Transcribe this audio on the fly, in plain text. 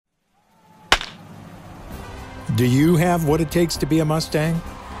Do you have what it takes to be a Mustang?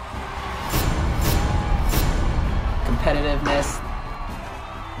 Competitiveness,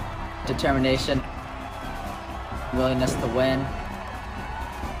 determination, willingness to win.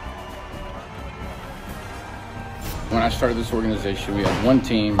 When I started this organization, we had one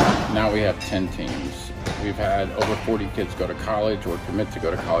team. Now we have 10 teams. We've had over 40 kids go to college or commit to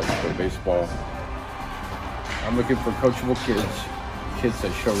go to college to play baseball. I'm looking for coachable kids, kids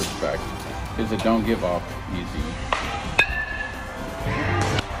that show respect, kids that don't give up easy.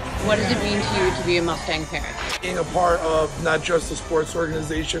 What does it mean to you to be a Mustang parent? Being a part of not just a sports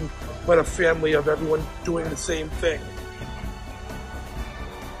organization, but a family of everyone doing the same thing.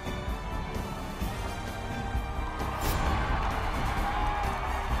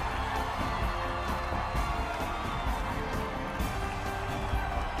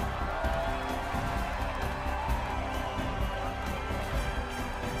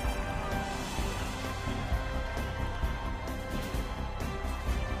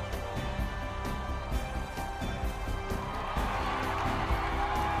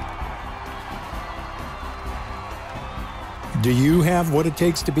 Do you have what it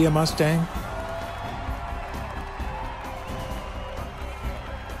takes to be a Mustang?